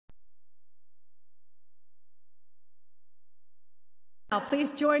Now,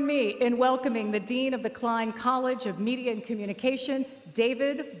 please join me in welcoming the Dean of the Klein College of Media and Communication,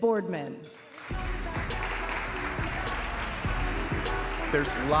 David Boardman.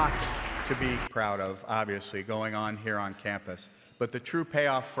 There's lots to be proud of, obviously, going on here on campus. But the true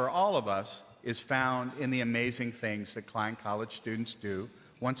payoff for all of us is found in the amazing things that Klein College students do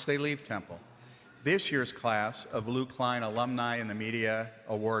once they leave Temple. This year's class of Lew Klein Alumni and the Media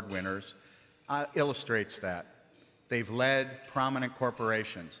Award winners illustrates that. They've led prominent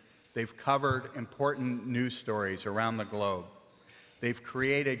corporations. They've covered important news stories around the globe. They've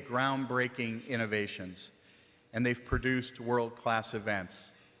created groundbreaking innovations. And they've produced world-class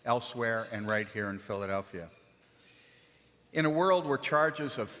events elsewhere and right here in Philadelphia. In a world where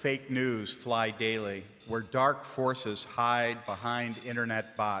charges of fake news fly daily, where dark forces hide behind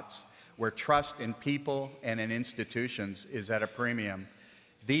internet bots, where trust in people and in institutions is at a premium,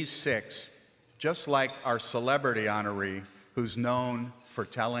 these six, just like our celebrity honoree, who's known for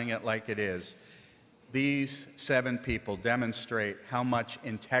telling it like it is, these 7 people demonstrate how much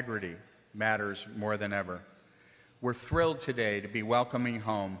integrity matters more than ever. We're thrilled today to be welcoming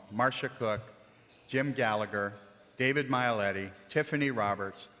home Marcia Cook, Jim Gallagher, David Mialetti, Tiffany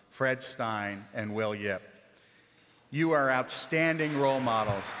Roberts, Fred Stein, and Will Yip. You are outstanding role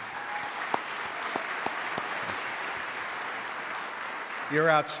models. You're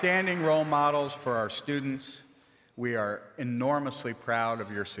outstanding role models for our students. We are enormously proud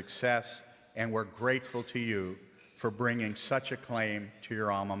of your success, and we're grateful to you for bringing such acclaim to your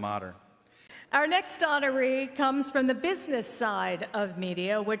alma mater. Our next honoree comes from the business side of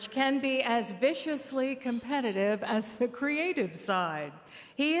media, which can be as viciously competitive as the creative side.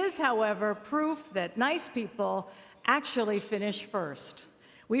 He is, however, proof that nice people actually finish first.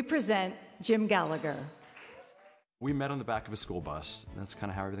 We present Jim Gallagher. We met on the back of a school bus. That's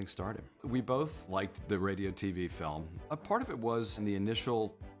kind of how everything started. We both liked the radio TV film. A part of it was in the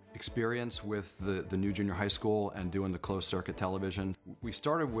initial experience with the new junior high school and doing the closed circuit television. We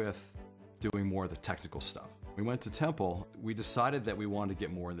started with doing more of the technical stuff. We went to Temple. We decided that we wanted to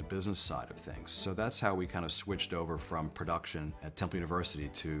get more in the business side of things. So that's how we kind of switched over from production at Temple University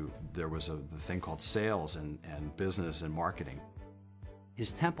to there was the thing called sales and business and marketing.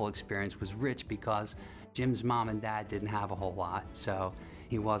 His Temple experience was rich because Jim's mom and dad didn't have a whole lot, so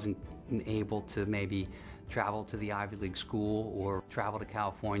he wasn't able to maybe travel to the Ivy League school or travel to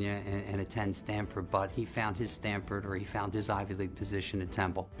California and attend Stanford, but he found his Stanford or he found his Ivy League position at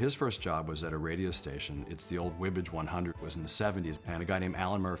Temple. His first job was at a radio station. It's the old Wibbage 100. It was in the 70s, and a guy named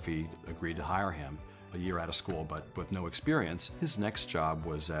Alan Murphy agreed to hire him a year out of school, but with no experience. His next job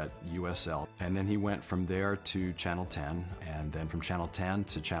was at USL, and then he went from there to Channel 10, and then from Channel 10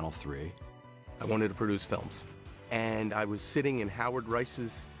 to Channel 3. I wanted to produce films, and I was sitting in Howard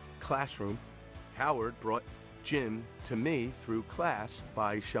Rice's classroom. Howard brought Jim to me through class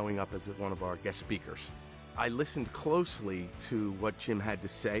by showing up as one of our guest speakers. I listened closely to what Jim had to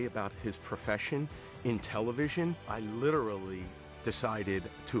say about his profession in television. I literally decided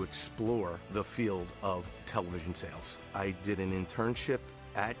to explore the field of television sales. I did an internship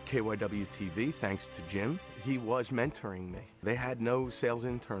at KYW-TV thanks to Jim. He was mentoring me. They had no sales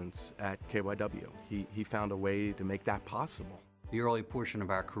interns at KYW. He found a way to make that possible. The early portion of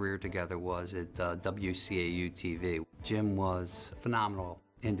our career together was at WCAU-TV. Jim was a phenomenal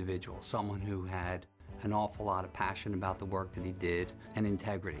individual, someone who had an awful lot of passion about the work that he did and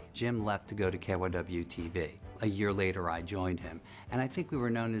integrity. Jim left to go to KYW-TV. A year later, I joined him, and I think we were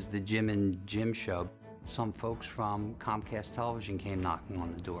known as the Jim and Jim Show. Some folks from Comcast Television came knocking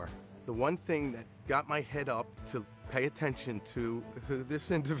on the door. The one thing that got my head up to pay attention to who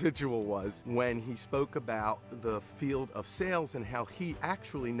this individual was when he spoke about the field of sales and how he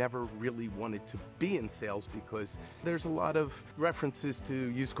actually never really wanted to be in sales because there's a lot of references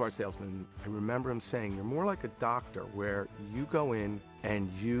to used car salesmen. I remember him saying, you're more like a doctor where you go in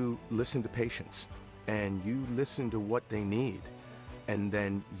and you listen to patients and you listen to what they need, and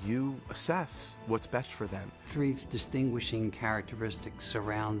then you assess what's best for them. 3 distinguishing characteristics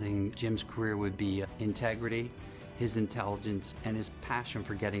surrounding Jim's career would be integrity, his intelligence, and his passion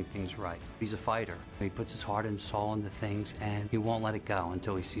for getting things right. He's a fighter. He puts his heart and soul into things, and he won't let it go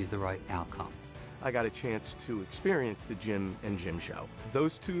until he sees the right outcome. I got a chance to experience the Jim and Jim Show.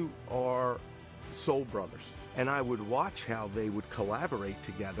 Those two are soul brothers, and I would watch how they would collaborate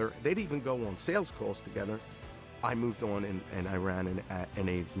together. They'd even go on sales calls together. I moved on and I ran an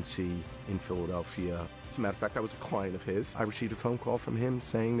agency in Philadelphia. As a matter of fact, I was a client of his. I received a phone call from him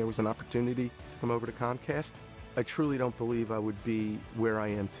saying there was an opportunity to come over to Comcast. I truly don't believe I would be where I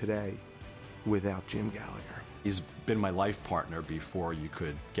am today without Jim Gallagher. He's been my life partner before you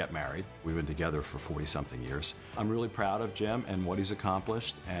could get married. We've been together for 40-something years. I'm really proud of Jim and what he's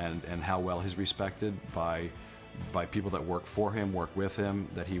accomplished and how well he's respected by people that work for him, work with him,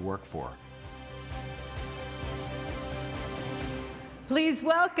 that he worked for. Please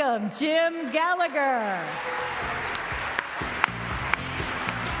welcome Jim Gallagher.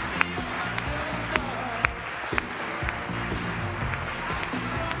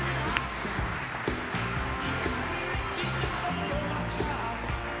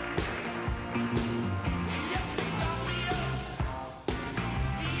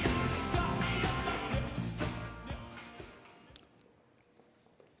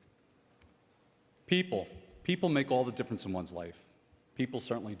 People make all the difference in one's life. People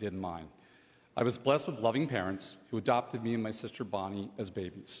certainly did in mine. I was blessed with loving parents who adopted me and my sister Bonnie as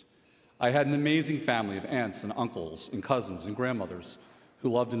babies. I had an amazing family of aunts and uncles and cousins and grandmothers who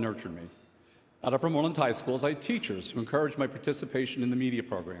loved and nurtured me. At Upper Moreland High Schools, I had teachers who encouraged my participation in the media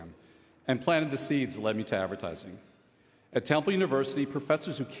program and planted the seeds that led me to advertising. At Temple University,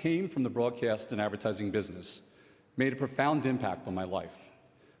 professors who came from the broadcast and advertising business made a profound impact on my life.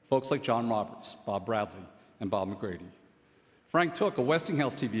 Folks like John Roberts, Bob Bradley, and Bob McGrady. Frank Took, a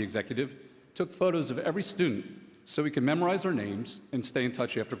Westinghouse TV executive, took photos of every student so we could memorize their names and stay in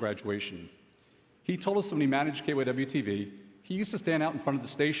touch after graduation. He told us when he managed KYW-TV, he used to stand out in front of the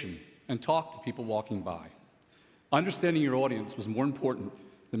station and talk to people walking by. Understanding your audience was more important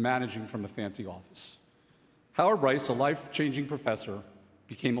than managing from a fancy office. Howard Rice, a life-changing professor,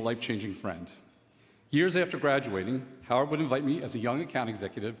 became a life-changing friend. Years after graduating, Howard would invite me as a young account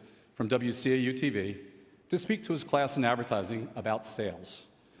executive from WCAU-TV to speak to his class in advertising about sales.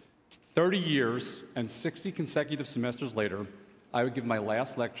 30 years and 60 consecutive semesters later, I would give my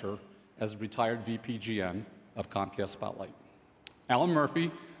last lecture as a retired VP GM of Comcast Spotlight. Alan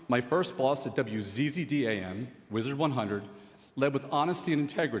Murphy, my first boss at WZZD-AM, Wizard 100, led with honesty and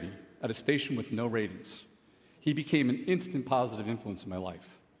integrity at a station with no ratings. He became an instant positive influence in my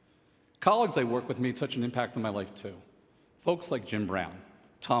life. Colleagues I work with made such an impact on my life too. Folks like Jim Brown,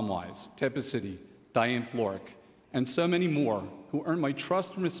 Tom Wise, Ted Pacitti, Diane Florick, and so many more who earned my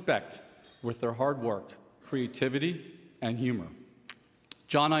trust and respect with their hard work, creativity, and humor.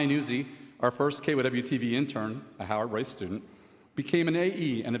 John Iannuzzi, our first KYW-TV intern, a Howard Rice student, became an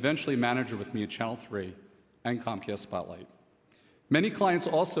AE and eventually manager with me at Channel 3 and Comcast Spotlight. Many clients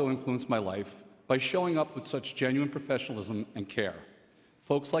also influenced my life by showing up with such genuine professionalism and care.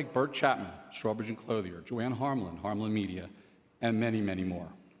 Folks like Bert Chapman, Strawbridge and Clothier, Joanne Harmlin, Harmlin Media, and many, many more.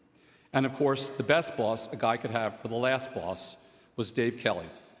 And of course, the best boss a guy could have for the last boss was Dave Kelly,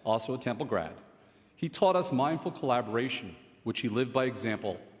 also a Temple grad. He taught us mindful collaboration, which he lived by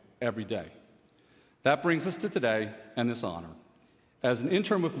example every day. That brings us to today and this honor. As an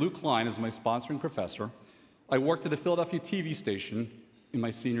intern with Lew Klein as my sponsoring professor, I worked at a Philadelphia TV station in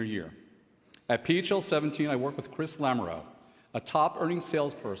my senior year. At PHL 17, I worked with Chris Lamoureux, a top-earning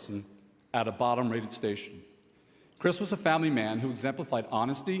salesperson at a bottom-rated station. Chris was a family man who exemplified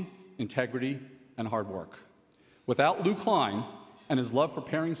honesty, integrity, and hard work. Without Lew Klein and his love for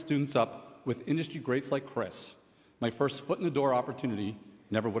pairing students up with industry greats like Chris, my first foot-in-the-door opportunity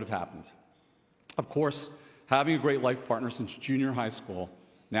never would have happened. Of course, having a great life partner since junior high school,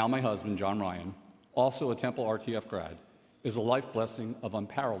 now my husband, John Ryan, also a Temple RTF grad, is a life blessing of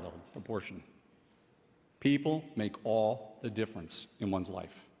unparalleled proportion. People make all the difference in one's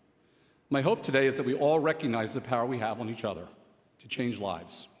life. My hope today is that we all recognize the power we have on each other to change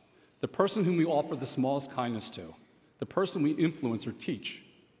lives. The person whom we offer the smallest kindness to, the person we influence or teach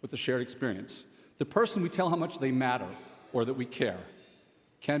with a shared experience, the person we tell how much they matter or that we care,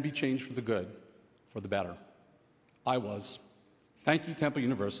 can be changed for the good, for the better. I was. Thank you, Temple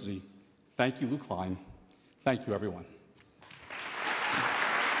University. Thank you, Lew Klein. Thank you, everyone.